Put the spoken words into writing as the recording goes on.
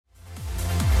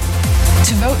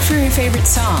To vote for your favorite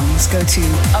songs, go to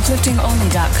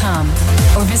upliftingonly.com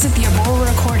or visit the Abora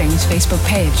Recordings Facebook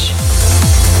page.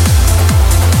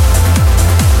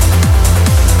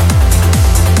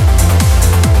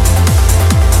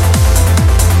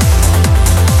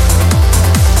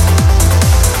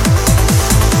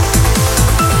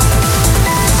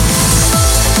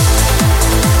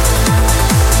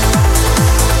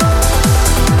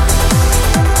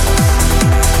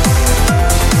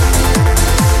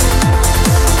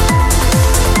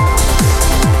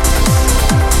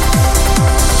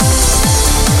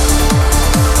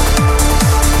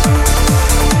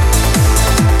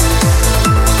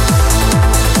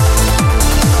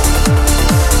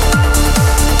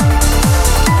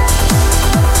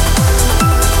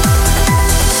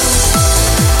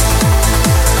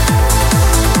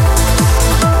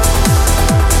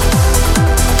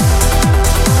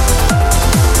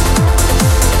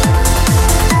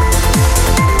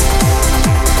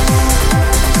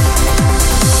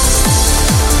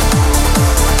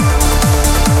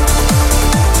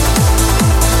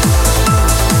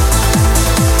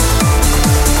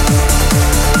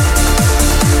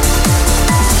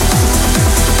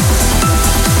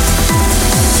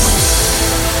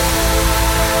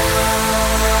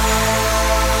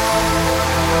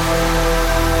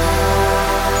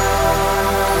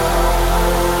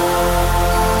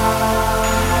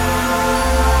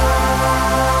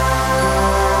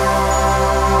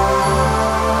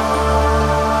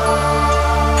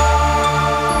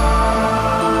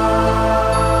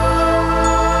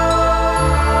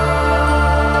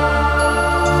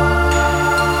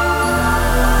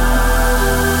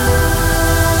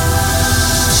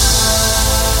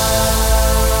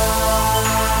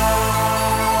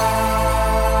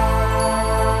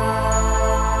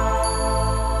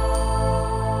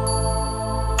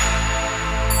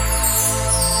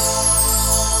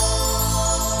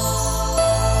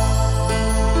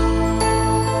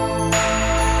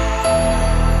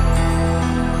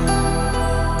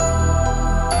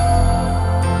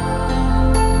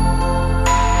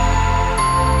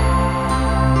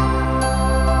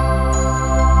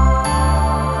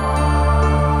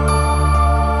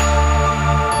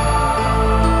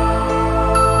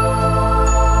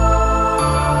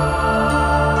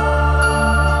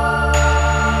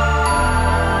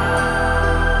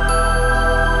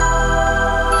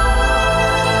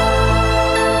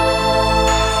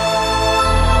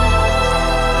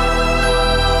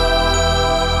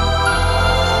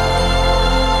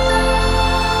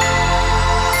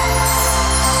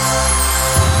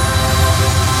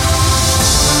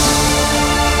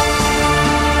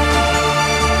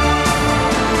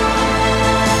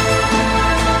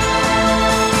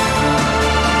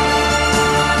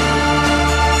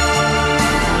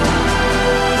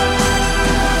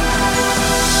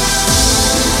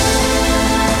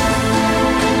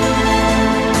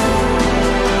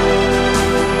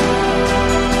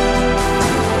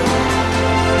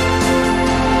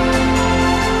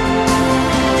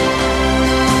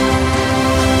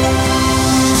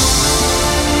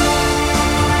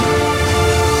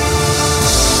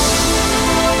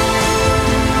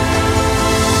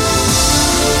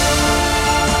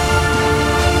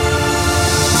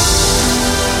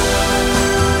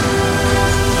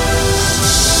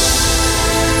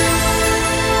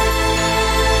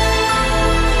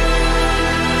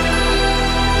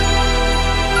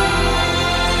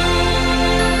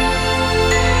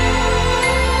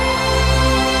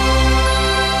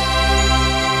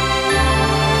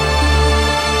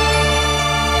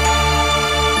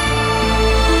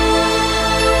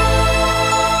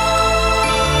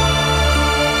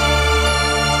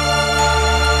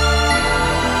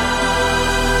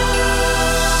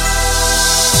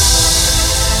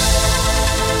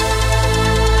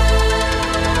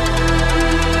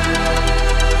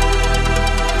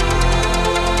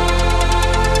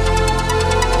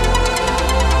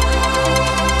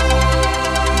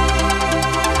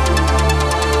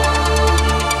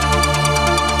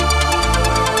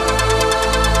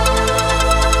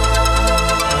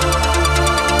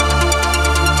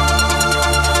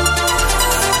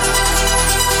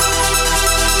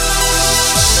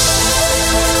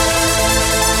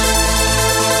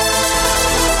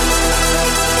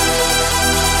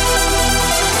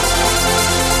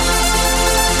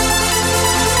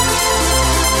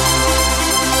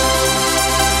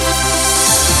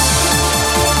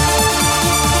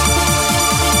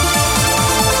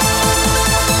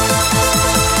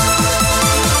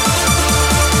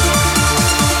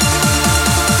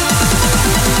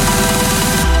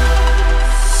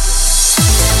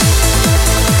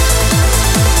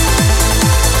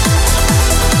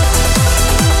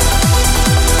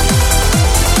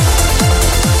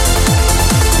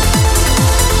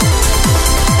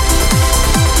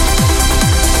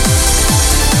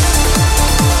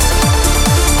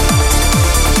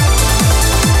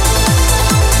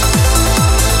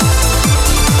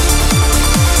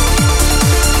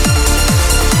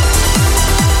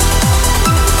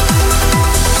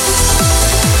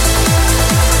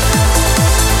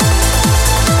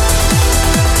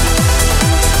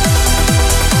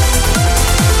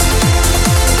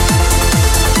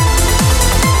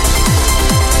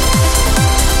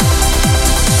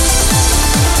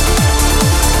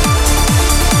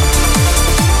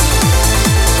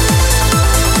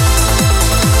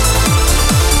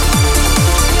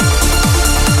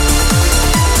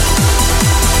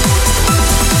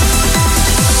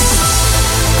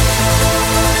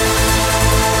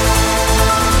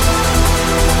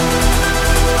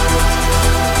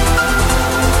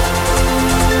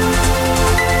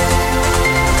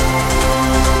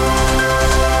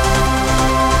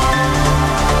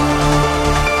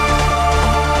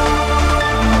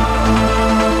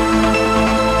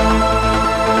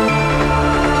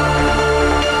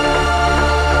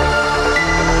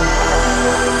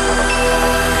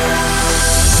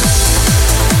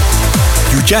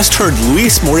 just heard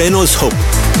Luis Moreno's Hope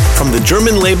from the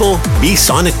German label Be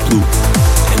Sonic Blue.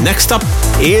 And next up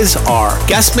is our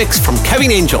guest mix from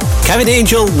Kevin Angel. Kevin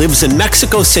Angel lives in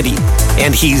Mexico City,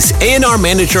 and he's A&R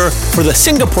manager for the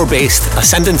Singapore-based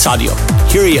Ascendance Audio.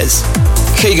 Here he is.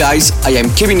 Hey guys, I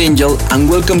am Kevin Angel, and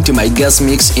welcome to my guest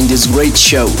mix in this great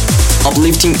show,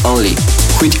 Uplifting Only,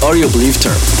 with Audio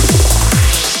Uplifter.